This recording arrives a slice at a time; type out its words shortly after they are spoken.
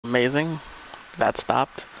amazing. That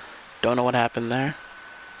stopped. Don't know what happened there.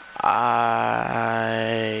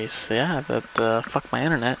 Yeah, that fuck my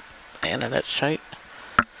internet. Internet shite.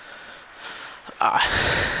 Uh,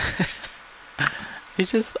 I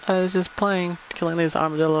was just playing, killing these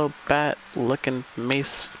armadillo bat-looking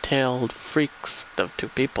mace-tailed freaks of two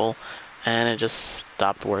people, and it just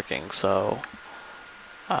stopped working. So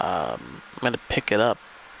I'm gonna pick it up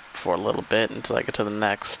for a little bit until I get to the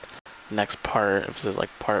next part. If this is like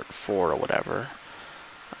part 4 or whatever,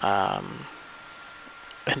 and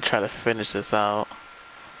try to finish this out.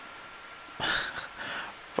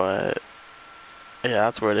 But yeah,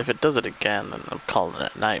 that's weird. If it does it again, then I'm calling it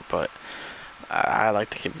at night. But I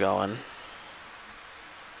like to keep going.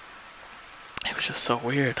 It was just so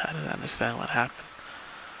weird. I didn't understand what happened.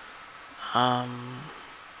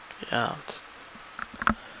 Yeah.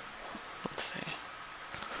 Let's see.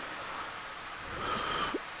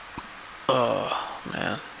 Oh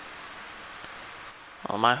man.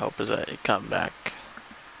 Well, my hope is that you come back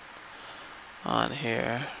on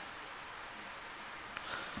here.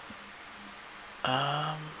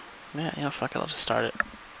 Yeah, you know, fuck it, I'll just start it.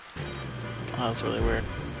 Oh, that was really weird.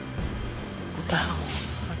 What the hell?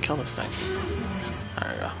 I'll kill this thing.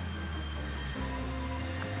 There we go.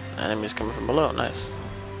 Enemies coming from below, nice.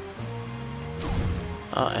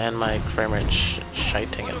 Oh, and my frame rate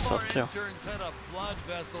shiting itself too. Interns had a blood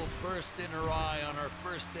vessel burst in her eye on our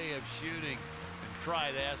first day of shooting and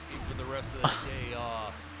tried asking for the rest of the day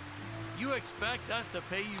off. You expect us to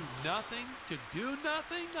pay you nothing to do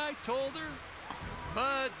nothing? I told her.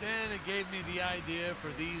 But then it gave me the idea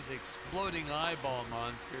for these exploding eyeball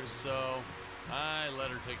monsters, so I let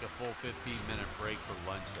her take a full 15-minute break for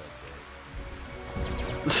lunch that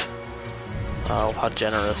day. Oh, how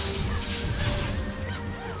generous.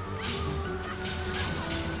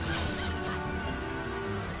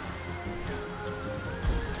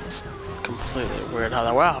 It's completely weird how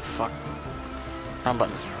that. Wow, fuck. Wrong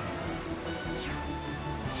button.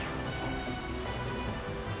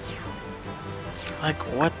 Like,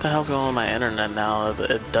 what the hell's going on with my internet now?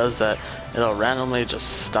 It does that. It'll randomly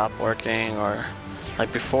just stop working, or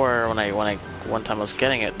like before when one time I was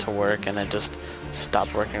getting it to work and it just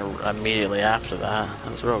stopped working immediately after that.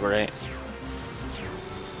 It was real great.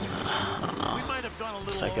 I don't know.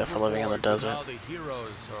 What I get for living in the desert. How the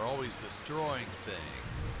heroes are always destroying things.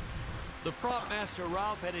 The prop master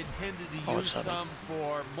Ralph had intended to use some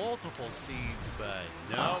for multiple scenes, but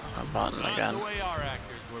no, not the way our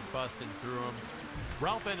actors were busting through them.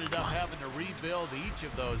 Ralph ended up having to rebuild each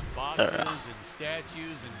of those boxes and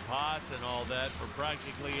statues and pots and all that for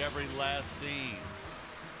practically every last scene.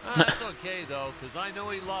 That's okay, though, because I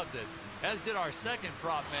know he loved it, as did our second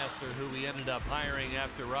prop master, who we ended up hiring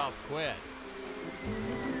after Ralph quit.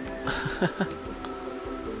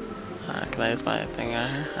 Can I use my thing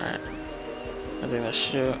out here? Alright. I think the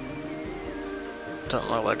shoot. Don't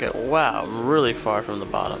look like it. Wow, I'm really far from the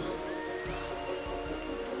bottom.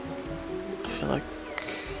 I feel like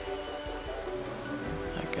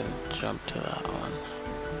I can jump to that one.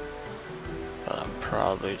 But I'm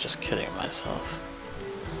probably just kidding myself.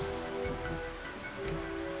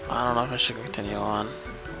 I don't know if I should continue on.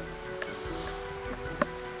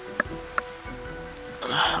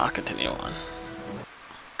 I'll continue on.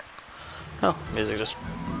 Oh, music just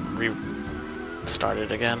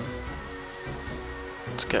restarted again.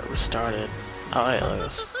 Let's get restarted. Oh, hey, look at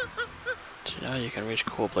this. Did you know you can reach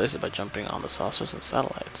cool places by jumping on the saucers and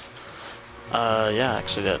satellites? Yeah, I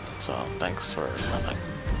actually did. So, thanks for nothing.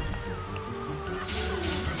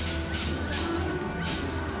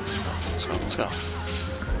 Let's go.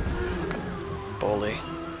 Fucking bully.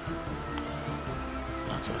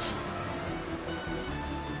 What's this?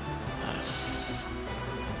 Nice.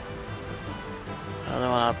 I really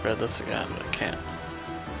want to upgrade this again, but I can't.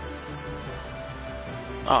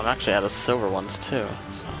 Oh, I'm actually out of silver ones too,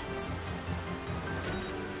 so.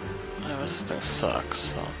 Anyway, this thing sucks,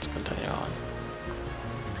 so let's continue on.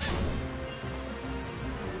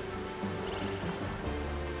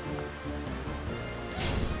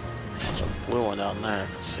 There's a blue one down there,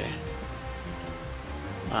 let's see.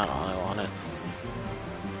 I don't really want it.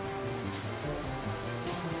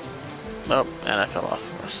 Nope, and I fell off,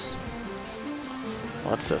 of course.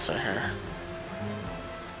 What's this right here?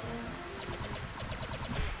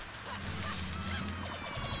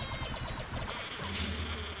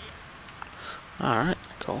 Alright,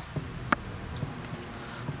 cool.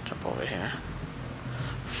 Jump over here.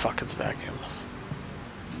 Fuck, it's vacuums.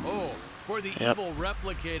 Oh, for the evil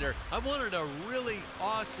replicator, I wanted a really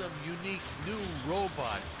awesome, unique new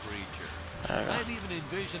robot creature. There we go. I'd even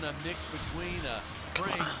envision a mix between a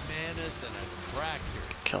praying mantis and a tractor.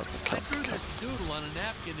 Killed, I killed, drew killed. this doodle on a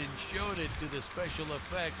napkin and showed it to the special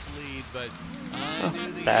effects lead, but I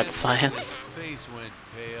knew the Bad answer when his science. face went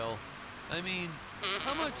pale. I mean,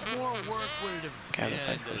 how much more work would it have Okay, I been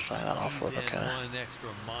think to we'll try that off squeeze with. in Okay. one extra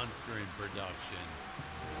monster in production?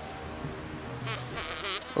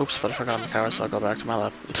 Oops, but I forgot my camera, so I'll go back to my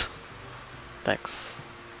lab. Thanks.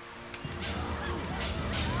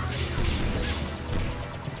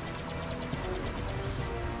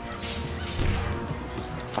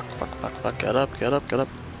 Fuck, fuck, fuck, fuck. Get up, get up, get up.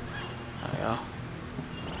 There we go.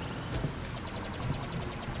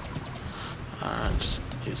 Alright, just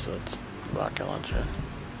use that rocket launcher.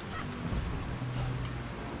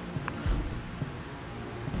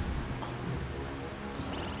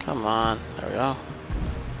 Come on. There we go.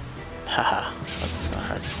 Haha, that's gonna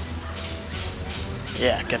hurt.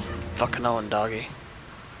 Yeah, get fucking on, doggy.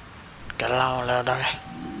 Get it on, little doggy.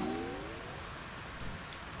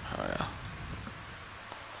 There we go.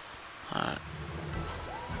 Alright.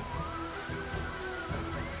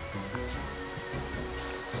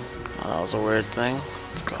 Oh, that was a weird thing.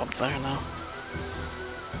 Let's go up there now.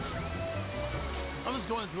 I was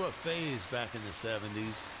going through a phase back in the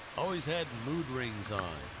 70s. Always had mood rings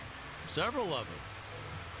on. Several of them.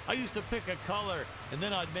 I used to pick a color, and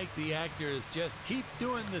then I'd make the actors just keep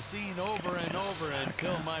doing the scene over and over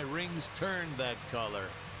until my rings turned that color.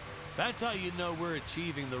 That's how you know we're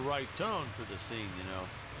achieving the right tone for the scene, you know.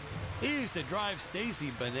 He used to drive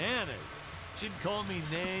Stacy bananas. She'd call me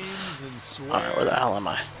names and swear. Alright, where the hell am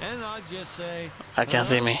I? And I'd just say, I can't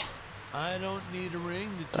see me. I don't need a ring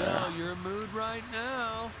to tell your mood right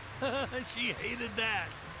now. She hated that.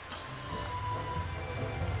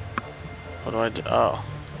 What do I do? Oh.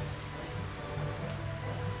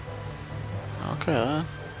 Okay then.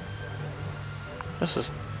 This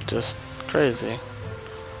is just crazy.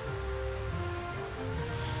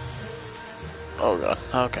 Oh god,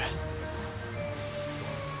 okay.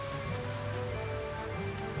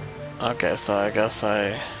 Okay, so I guess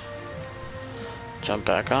I jump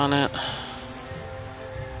back on it.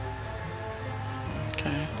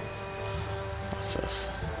 Okay. What's this?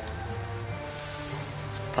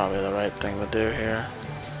 It's probably the right thing to do here.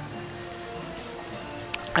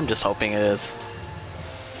 I'm just hoping it is.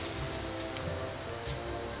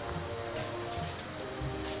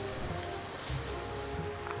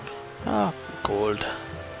 Oh, gold.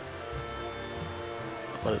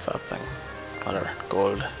 What is that thing? Whatever.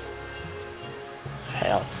 Gold.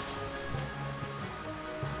 Health.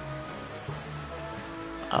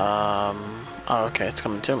 Oh, okay, it's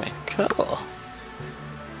coming to me. Cool.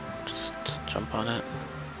 Just jump on it.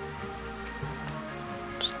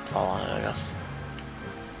 Just fall on it, I guess.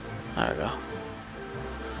 There we go.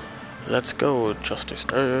 Let's go, Justice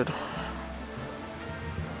Third.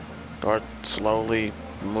 Or slowly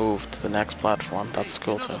move to the next platform. That's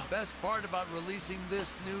cool you know too. The best part about releasing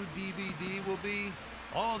this new DVD will be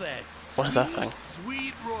all that sweet, What is that thing?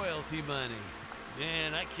 sweet royalty money.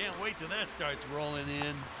 Man, I can't wait till that starts rolling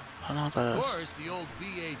in. I don't know what that Of is. course, the old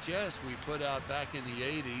VHS we put out back in the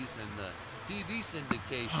 80s and the TV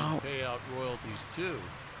syndication pay out royalties too.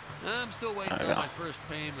 I'm still waiting on my first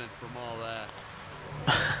payment from all that.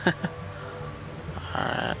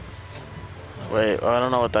 Alright. Wait, I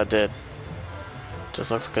don't know what that did.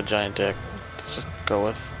 Just looks like a giant dick. Let's just go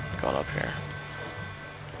with going up here.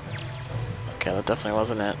 Okay, that definitely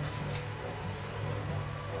wasn't it.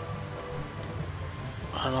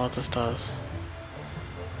 I don't know what this does.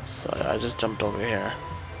 So I just jumped over here.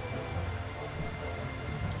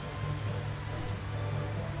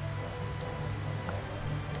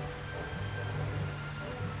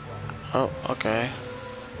 Oh, okay.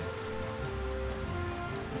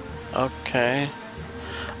 Okay.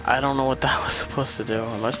 I don't know what that was supposed to do.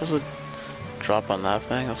 Am I supposed to drop on that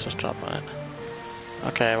thing? Let's just drop on it.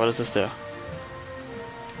 Okay, what does this do?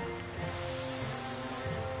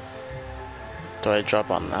 Do I drop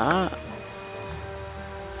on that?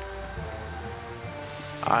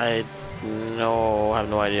 I have no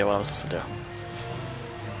idea what I'm supposed to do.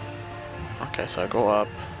 Okay, so I go up,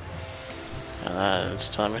 and then it's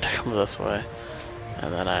telling me to come this way,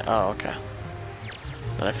 and then oh, okay.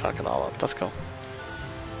 Then I fuck it all up. That's cool.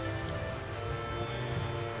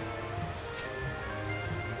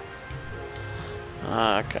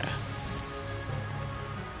 Okay.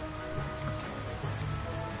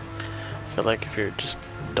 I feel like if you're just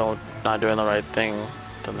not doing the right thing,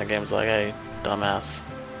 then the game's like, hey, dumbass.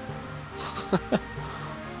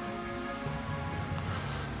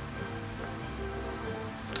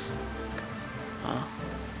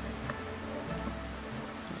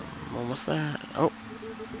 I'm almost there. Oh.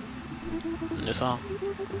 New song.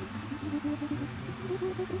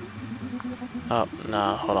 Oh,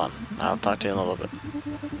 no, hold on. I'll talk to you in a little bit.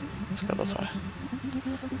 Let's go this way.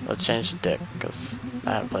 Let's change the dick, because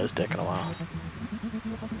I haven't played this dick in a while.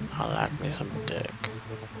 I'll like me some dick.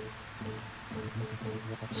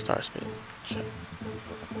 Star speed. Shit.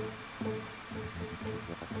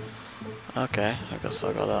 Okay, I guess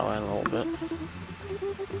I'll go that way in a little bit.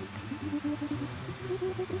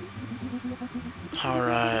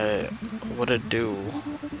 Alright, what'd it do?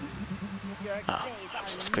 Oh, I'm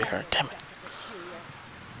supposed to be her. Damn it.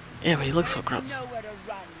 Yeah, but he looks so gross. Nowhere to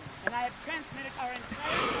run, and I have transmitted our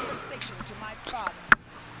entire conversation to my father.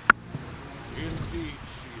 Indeed,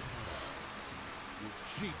 she has. You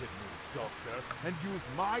cheated me, Doctor, and used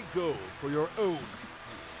my gold for your own schemes.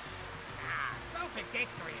 Ah, so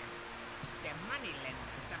pedestrian. The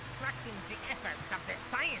moneylenders obstructing the efforts of the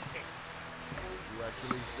scientist. You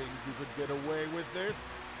actually think you could get away with this?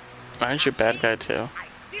 Aren't you a bad guy too? I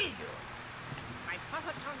still do. My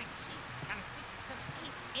positonic sheet consists of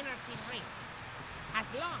 8 energy rings.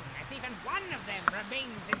 As long as even one of them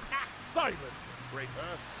remains intact. Silence,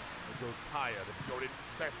 traitor! I grow tired of your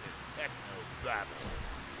incessant techno babble.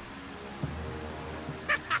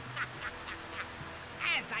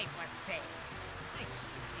 As I was saying, my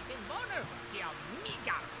sheet is invulnerable to your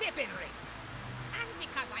meager weaponry. And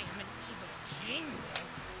because I am an evil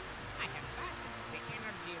genius, I have fastened the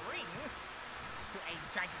energy rings to a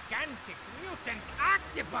gigantic mutant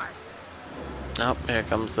octopus. Nope, here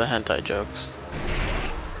comes the hentai jokes.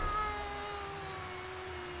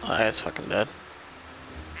 Oh, that guy's fucking dead.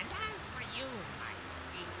 And as for you, my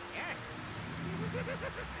dear,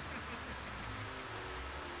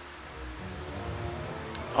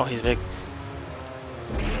 Oh, he's big.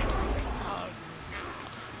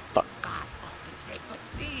 Fuck. they could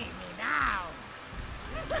see me now.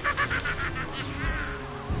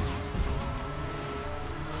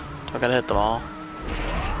 I gotta hit them all.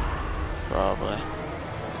 Probably.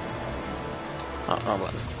 Oh, wrong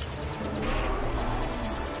button.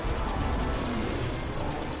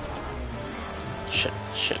 Shit,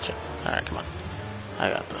 shit, shit. Alright, come on. I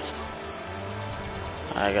got this.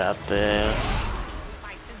 I got this. Who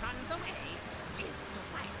fights and runs away lives to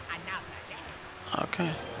fight another day.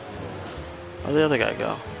 Okay. Where'd the other guy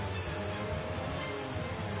go?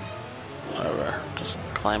 Whatever. Just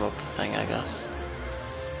climb up the thing, I guess.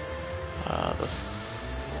 This.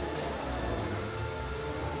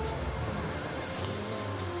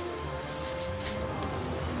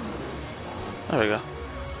 There we go.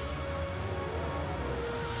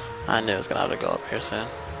 I knew it was gonna have to go up here soon.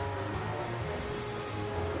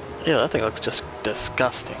 Ew, that thing looks just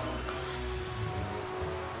disgusting.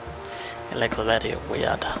 It looks very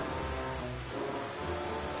weird.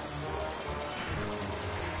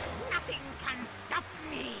 Nothing can stop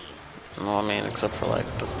me. Well, I mean, except for like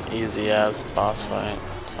this easy ass boss fight,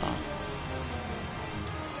 so.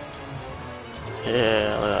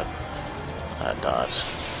 Yeah, look at that. That dodge.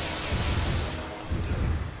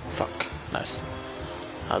 Fuck. Nice.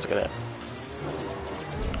 That was a good hit.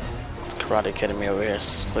 Karate kidding me over here,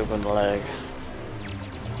 sleeping the leg. I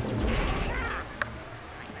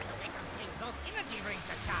better wait until those energy rings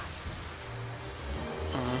are charged.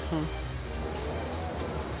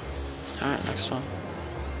 Alright, next one.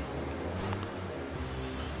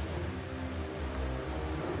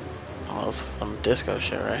 Oh, this is some disco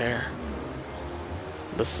shit right here.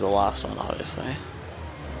 This is the last one, obviously.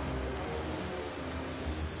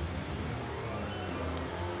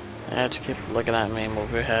 Yeah, just keep looking at me,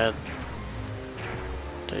 move your head.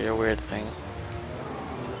 Do your weird thing.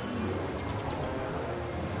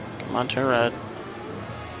 Come on, turn red.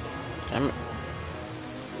 Damn it.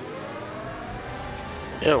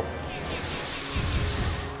 Ew.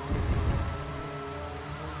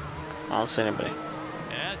 I don't see anybody.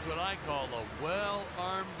 That's what I call a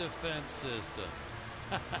well-armed defense system.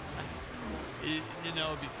 You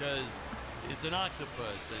know, because it's an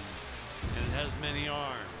octopus and it has many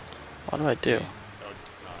arms. What do I do? Oh,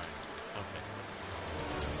 all right.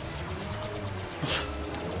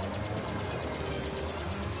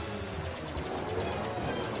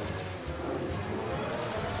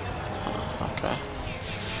 Okay.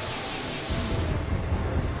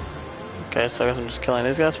 Okay, so I guess I'm just killing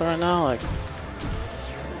these guys for right now, like. There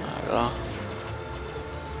we go.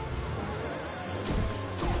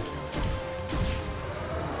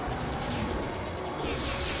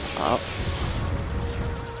 Oh.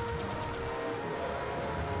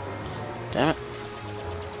 Damn it.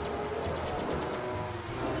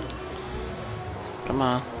 Come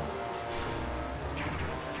on.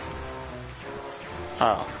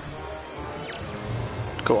 Oh.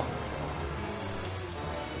 Cool.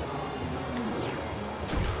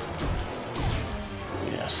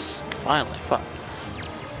 finally. Fuck.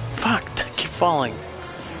 Fuck, I keep falling.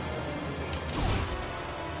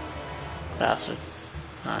 Bastard.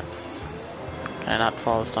 Alright. Can I not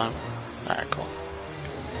fall this time? Alright, cool.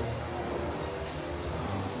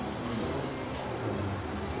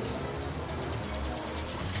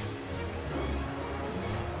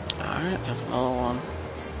 Alright, there's another one.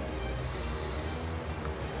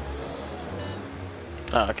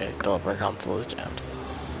 Oh, okay, developer console is jammed.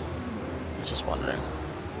 I was just wondering.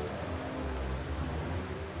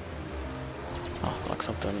 Oh, look,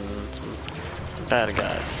 some bad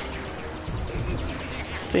guys.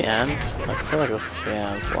 Is this the end? I feel like this is the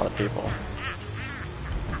end. It's a lot of people.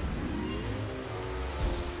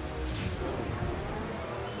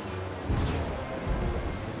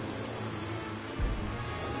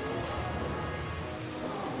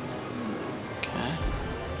 Okay.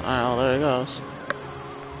 Alright, well, there he goes.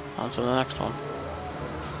 On to the next one.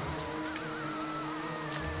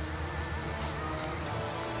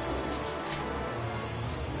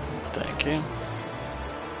 Thank you.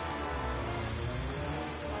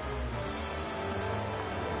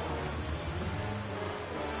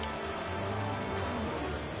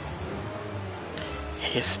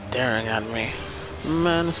 He's staring at me.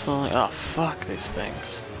 Menacingly. Oh, fuck these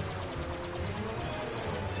things.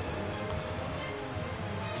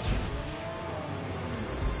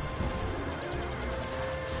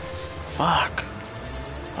 Fuck.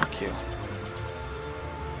 Fuck you.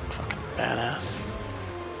 Fucking badass.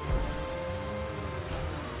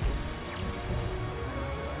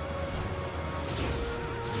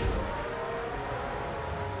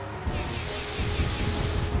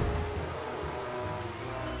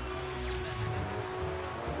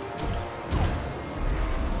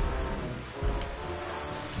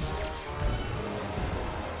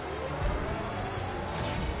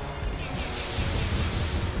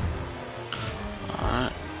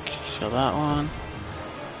 Kill that one.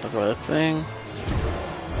 Look at the thing.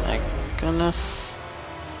 Thank goodness.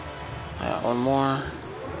 I got one more.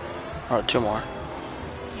 Or two more.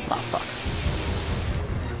 Oh, fuck.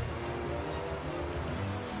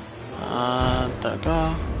 There we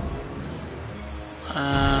go.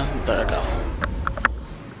 And there we go.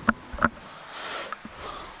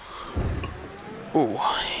 Ooh,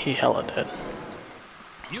 he hella did.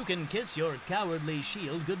 You can kiss your cowardly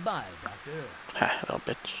shield goodbye, Doctor. Ah, little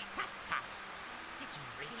bitch. Tut tut. Did you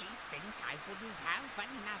really think I wouldn't have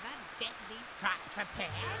another deadly trap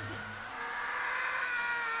prepared?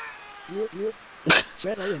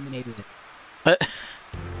 Red eliminated.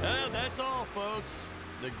 That's all, folks.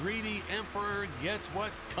 The greedy emperor gets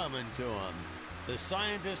what's coming to him. The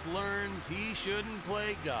scientist learns he shouldn't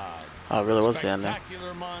play God. Oh, it really was the ending.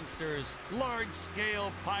 Spectacular monsters,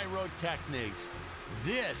 large-scale pyrotechnics.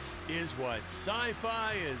 This is what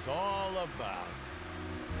sci-fi is all about.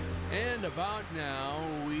 And about now,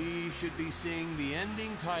 we should be seeing the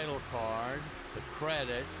ending title card, the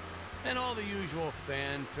credits, and all the usual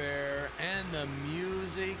fanfare and the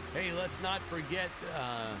music. Hey, let's not forget,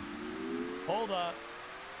 hold up.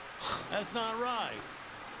 That's not right.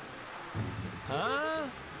 Huh?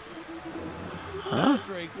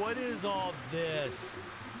 Patrick, what is all this?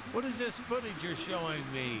 What is this footage you're showing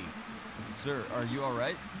me? Sir, are you all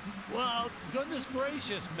right? Well, goodness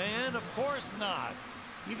gracious, man, of course not.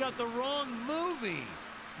 You got the wrong movie.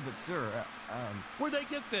 But sir, Where'd they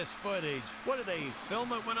get this footage? What, did they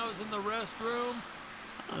film it when I was in the restroom?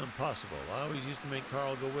 Impossible. I always used to make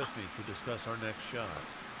Carl go with me to discuss our next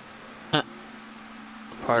shot.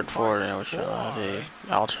 Part 4, which the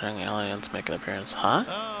altering aliens make an appearance. Huh?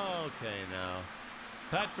 Okay, now.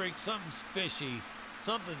 Patrick, something's fishy.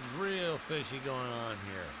 Something's real fishy going on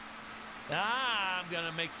here. I'm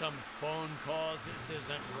gonna make some phone calls. This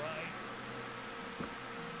isn't right.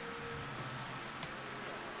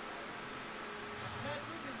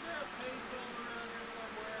 Patrick, is there a page going around here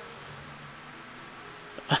somewhere?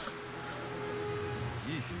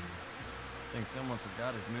 jeez. I think someone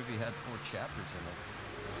forgot his movie had 4 chapters in it.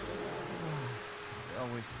 They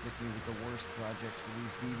always stick me with the worst projects for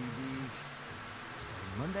these DVDs.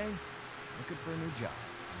 Starting Monday, looking for a new job.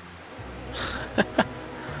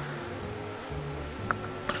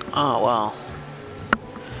 Oh, well.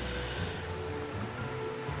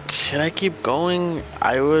 Should I keep going?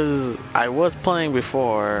 I was playing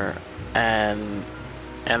before, and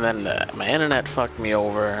then my internet fucked me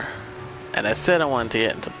over, and I said I wanted to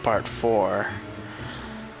get into part 4,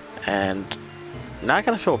 and not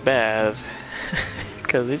gonna feel bad,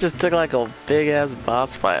 because it just took like a big ass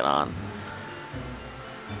boss fight on.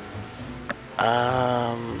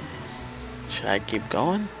 Should I keep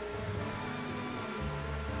going?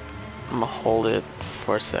 I'm gonna hold it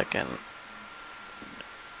for a second.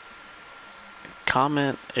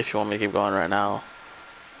 comment if you want me to keep going right now.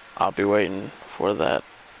 I'll be waiting for that.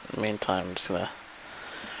 In the meantime, I'm just gonna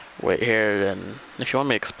wait here, and if you want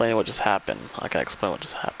me to explain what just happened, I can explain what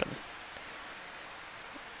just happened.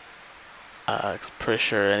 I'm pretty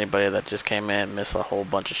sure anybody that just came in missed a whole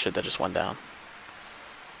bunch of shit that just went down.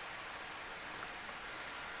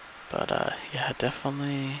 But yeah,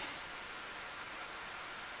 definitely.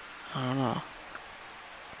 I don't know.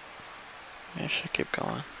 Maybe I should keep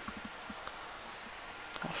going.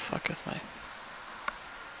 Oh fuck is my.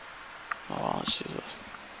 Oh well, let's use this.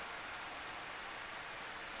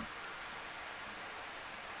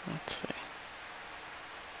 Let's see.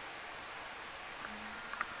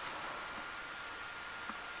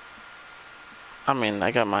 I mean,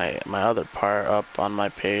 I got my other part up on my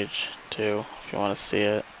page too, if you want to see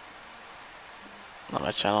it. On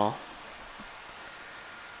my channel.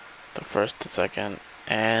 The first, the second,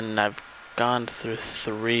 and I've gone through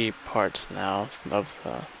 3 parts now of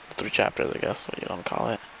the 3 chapters, I guess, what you don't call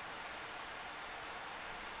it.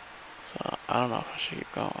 So, I don't know if I should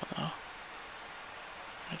keep going though.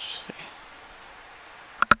 Let's just see.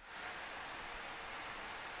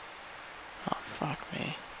 Oh, fuck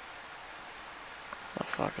me. The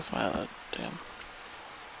fuck is my other damn.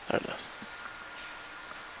 There it is.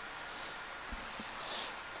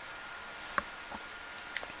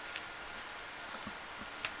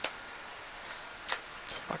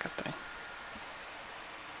 This fucking thing.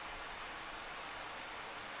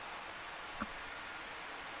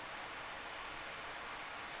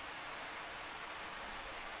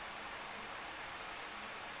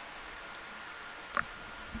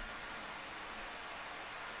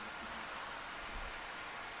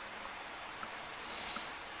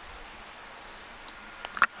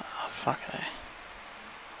 Oh, fucking A.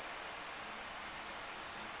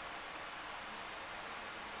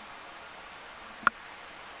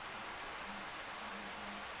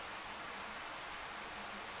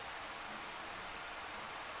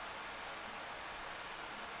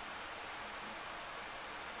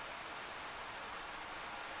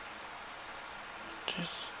 Jeez.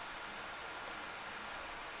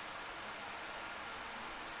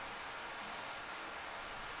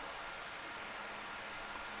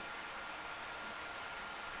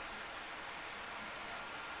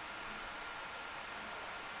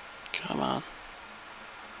 Come on.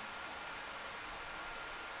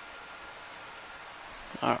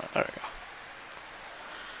 Alright, there we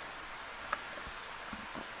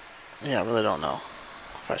go. Yeah, I really don't know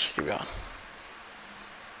if I should keep going.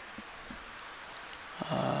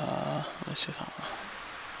 Let me see something.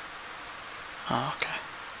 Oh, okay.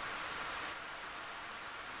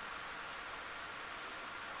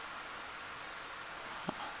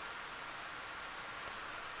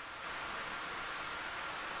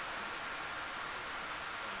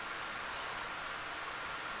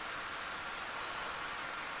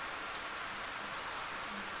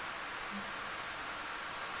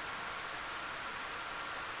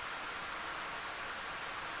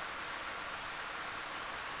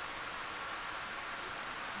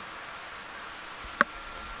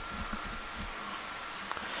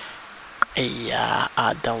 Yeah,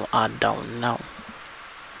 I don't know.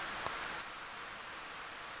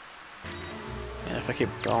 And if I keep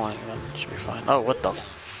going, then it should be fine. Oh, what the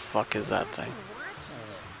fuck is that thing?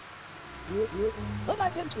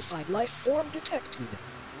 Unidentified life form detected.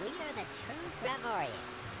 We are the true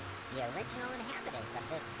Gravorians, the original inhabitants of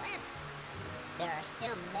this planet. There are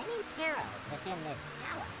still many perils within this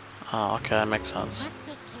tower. Oh, okay, that makes sense. Must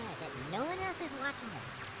take care that no one else is watching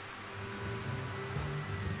us.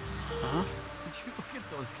 Uh-huh. Would you look at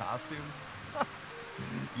those costumes?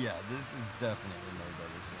 Yeah, this is definitely made by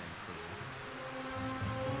the same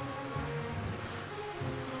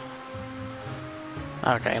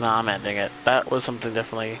crew. Okay, no, I'm ending it. That was something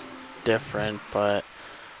definitely different, but...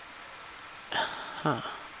 Huh.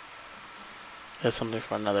 It's something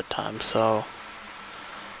for another time, so...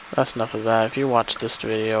 That's enough of that. If you watch this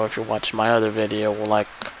video, if you watch my other video, like,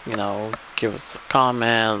 you know, give us a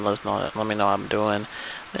comment, let me know how I'm doing.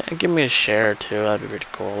 And give me a share too, that'd be pretty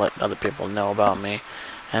cool. Let other people know about me.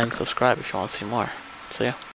 And subscribe if you want to see more. See ya.